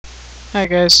Hi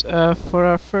guys, for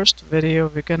our first video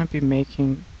we're gonna be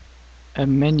making a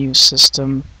menu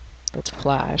system with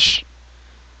Flash.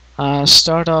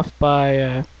 Start off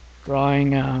by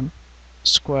drawing a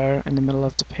square in the middle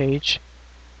of the page,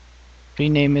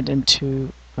 rename it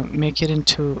into, make it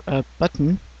into a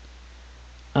button.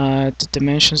 The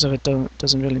dimensions of it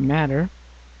doesn't really matter,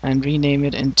 and rename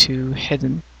it into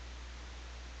hidden.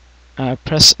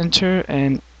 Press enter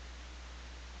and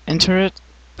enter it.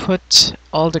 Put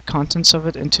all the contents of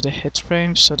it into the hit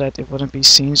frame so that it wouldn't be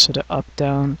seen, so the up,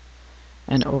 down,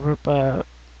 and over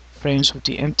frames would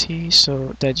be empty,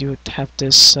 so that you would have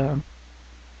this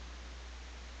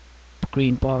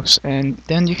green box, and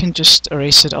then you can just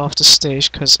erase it off the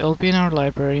stage because it'll be in our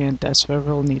library and that's where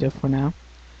we'll need it for now.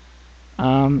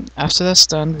 After that's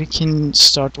done, we can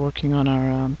start working on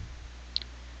our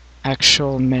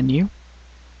actual menu.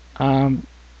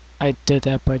 I did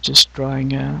that by just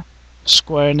drawing a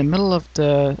square in the middle of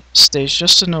the stage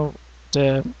just to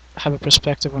have a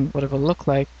perspective on what it will look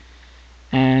like,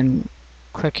 and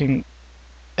clicking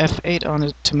F8 on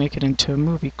it to make it into a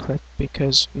movie clip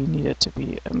because we need it to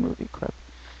be a movie clip.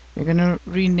 We're going to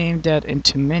rename that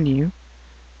into menu.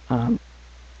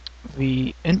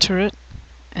 We enter it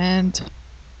and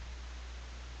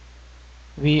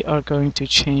we are going to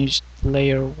change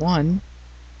layer 1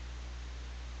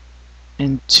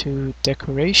 into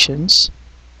decorations.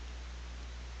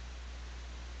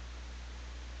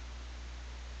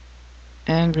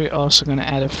 And we're also going to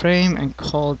add a frame and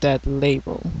call that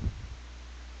label.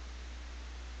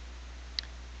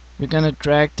 We're going to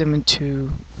drag them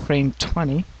into frame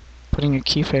 20, putting a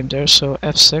keyframe there, so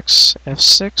F6,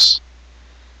 F6,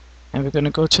 and we're going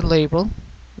to go to label.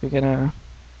 We're going to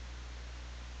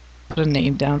put a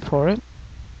name down for it.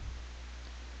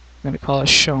 I'm going to call it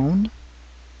shown.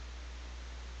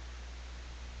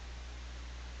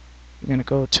 We're going to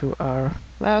go to our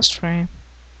last frame,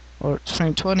 or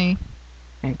frame 20,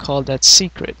 and call that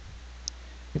secret.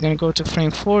 We're going to go to frame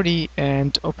 40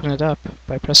 and open it up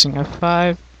by pressing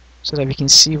F5 so that we can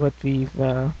see what we've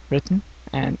written,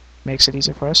 and makes it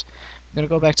easier for us. We're going to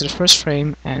go back to the first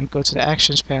frame and go to the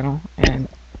actions panel and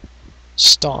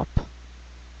stop.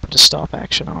 Put a stop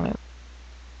action on it.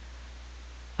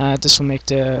 This will make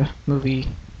the movie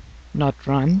not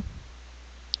run,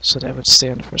 so that would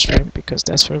stay on the first frame because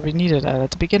that's where we needed it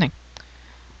at the beginning.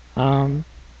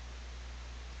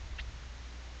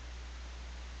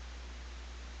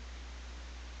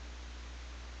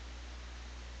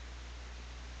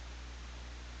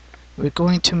 We're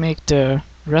going to make the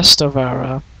rest of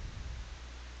our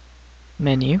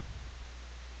menu.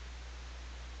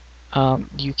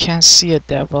 You can't see it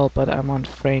that well, but I'm on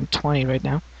frame 20 right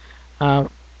now. I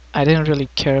didn't really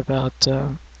care about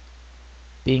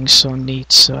being so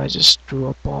neat, so I just drew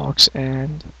a box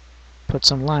and put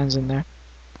some lines in there.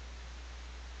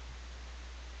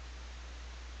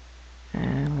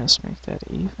 And let's make that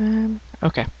even.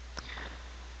 Okay.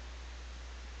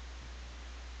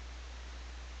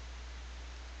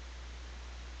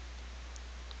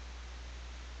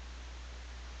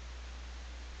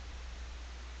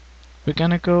 We're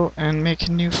gonna go and make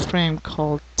a new frame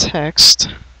called text.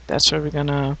 That's where we're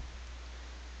gonna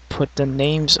put the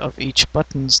names of each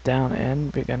buttons down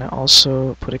in. We're gonna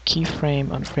also put a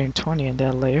keyframe on frame 20 in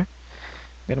that layer.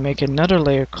 We're gonna make another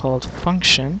layer called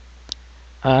function.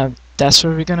 That's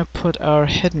where we're gonna put our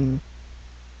hidden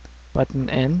button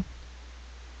in.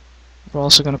 We're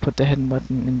also gonna put the hidden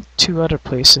button in 2 other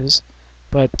places,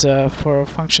 but for our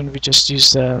function we just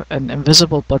used an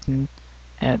invisible button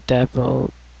and that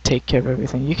will take care of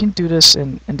everything. You can do this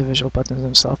in individual buttons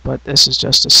themselves, but this is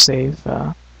just to save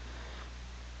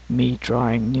me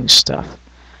drawing new stuff.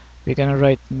 We're gonna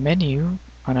write menu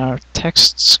on our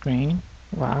text screen.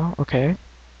 Wow, okay.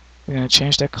 We're gonna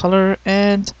change the color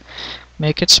and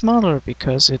make it smaller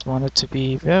because it wanted to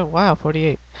be, wow,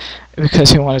 48,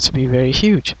 because we want it to be very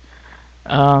huge.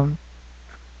 We're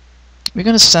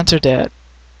gonna center that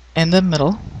in the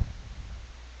middle.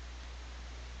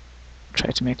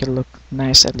 Try to make it look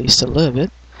nice at least a little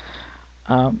bit.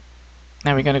 Now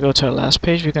we're going to go to our last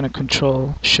page. We're going to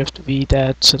Control Shift V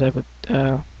that so that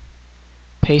would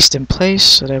paste in place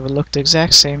so that it would look the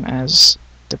exact same as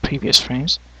the previous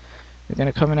frames. We're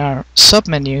going to come in our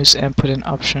submenus and put in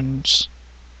options,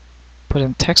 put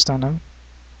in text on them.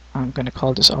 I'm going to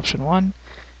call this option 1.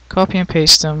 Copy and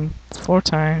paste them 4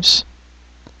 times,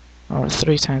 or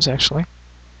 3 times actually,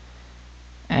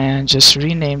 and just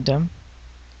rename them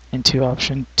into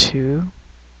option 2,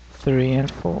 3, and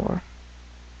 4.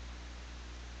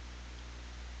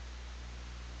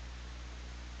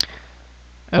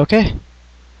 Okay.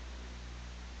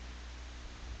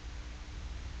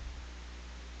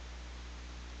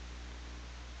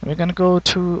 We're gonna go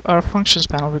to our functions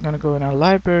panel. We're gonna go in our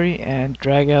library and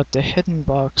drag out the hidden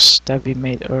box that we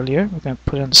made earlier. We're gonna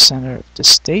put it on the center of the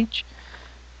stage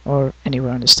or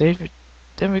anywhere on the stage.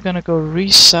 Then we're gonna go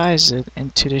resize it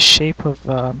into the shape of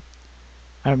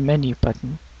our menu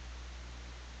button,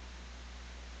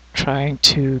 trying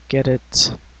to get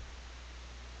it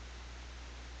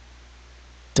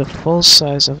the full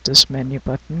size of this menu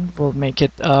button. Will make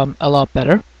it a lot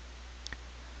better.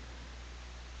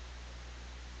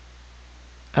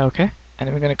 Okay, and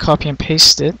then we're gonna copy and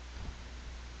paste it.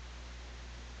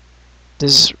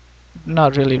 There's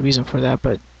not really a reason for that,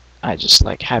 but I just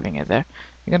like having it there.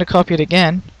 We're gonna copy it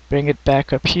again, bring it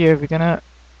back up here. We're gonna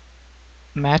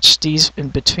match these in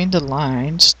between the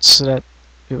lines so that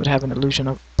we would have an illusion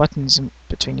of buttons in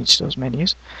between each of those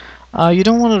menus. You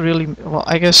don't want to really, well,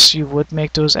 I guess you would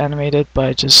make those animated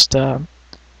by just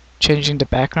changing the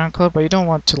background color, but you don't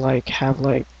want to like have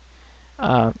like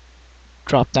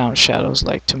drop down shadows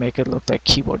like to make it look like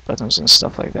keyboard buttons and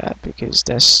stuff like that, because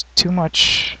that's too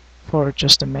much for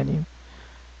just a menu.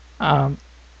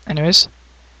 Anyways,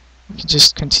 you can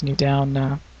just continue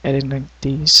down editing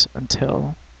these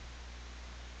until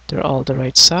they're all the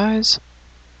right size.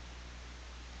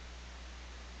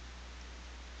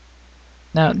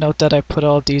 Now note that I put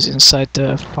all these inside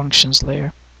the functions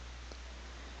layer.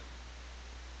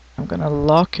 I'm gonna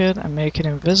lock it and make it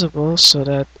invisible so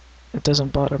that it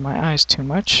doesn't bother my eyes too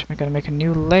much. We're gonna make a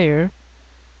new layer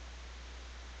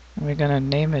and we're gonna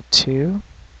name it to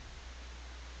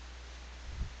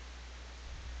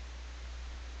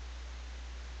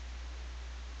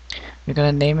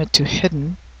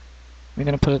hidden. We're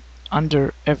gonna put it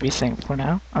under everything for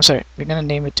now. I'm sorry, we're gonna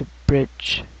name it to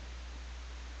bridge.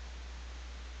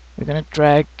 We're gonna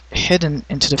drag hidden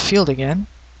into the field again.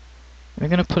 We're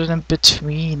gonna put it in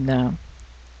between the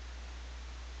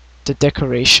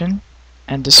decoration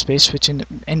and the space between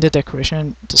the decoration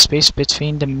and the space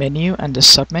between the menu and the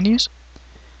submenus.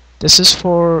 This is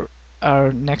for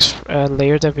our next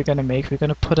layer that we're gonna make. We're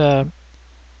gonna put a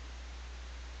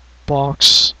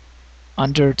box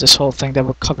under this whole thing that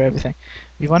will cover everything.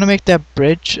 We want to make that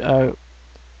bridge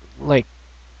like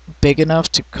big enough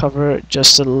to cover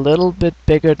just a little bit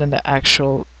bigger than the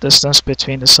actual distance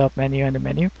between the sub menu and the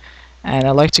menu. And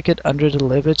I like to get under the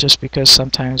livid just because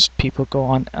sometimes people go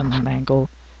on an angle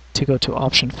to go to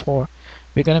option 4.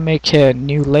 We're going to make a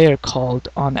new layer called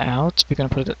on out. We're going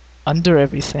to put it under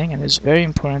everything, and it's very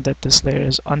important that this layer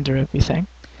is under everything.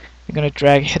 We're going to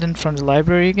drag hidden from the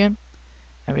library again,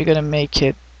 and we're going to make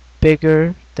it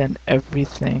bigger than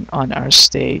everything on our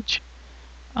stage.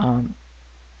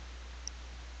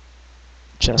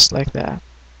 Just like that.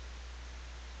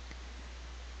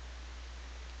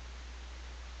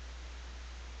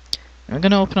 And we're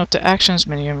going to open up the actions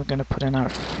menu and we're going to put in our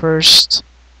first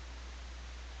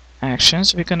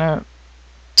actions. We're going to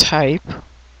type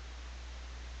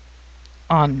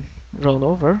on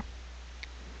rollover,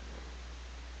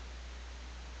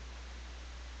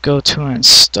 go to and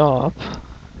stop,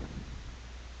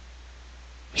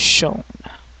 shown.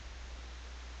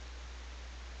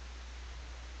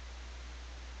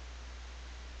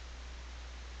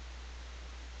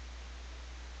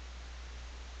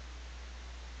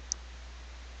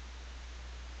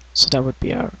 So that would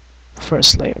be our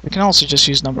first layer. We can also just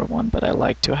use number 1, but I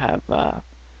like to have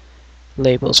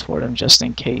labels for them just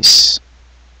in case,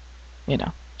 you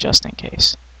know, just in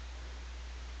case.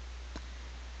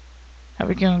 Now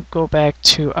we can go back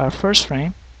to our first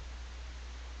frame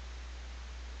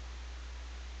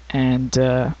and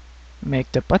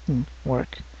make the button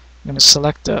work. I'm going to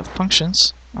select the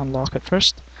functions, unlock it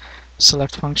first,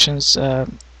 select functions,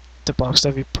 the box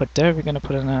that we put there. We're going to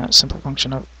put in a simple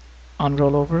function of on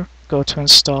rollover, go to and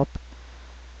stop,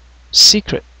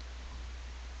 secret.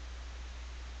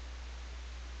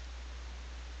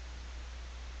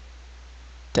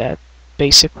 That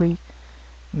basically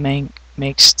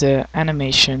makes the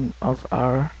animation of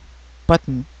our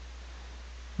button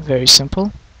very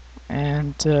simple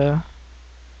and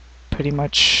pretty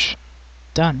much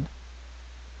done.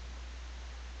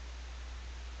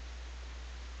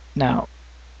 Now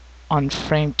on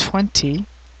frame 20,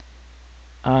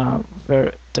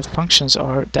 where the functions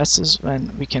are, that is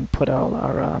when we can put all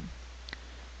our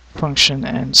function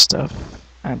and stuff,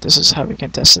 and this is how we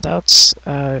can test it out.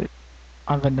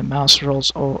 When the mouse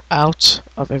rolls out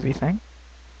of everything,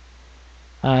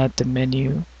 the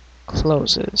menu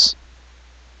closes.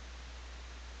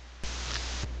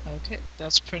 Okay,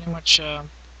 that's pretty much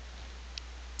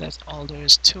that's all there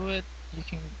is to it. You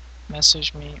can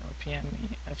message me or PM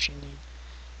me if you need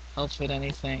help with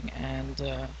anything, and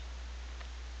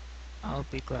I'll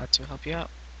be glad to help you out.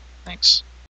 Thanks.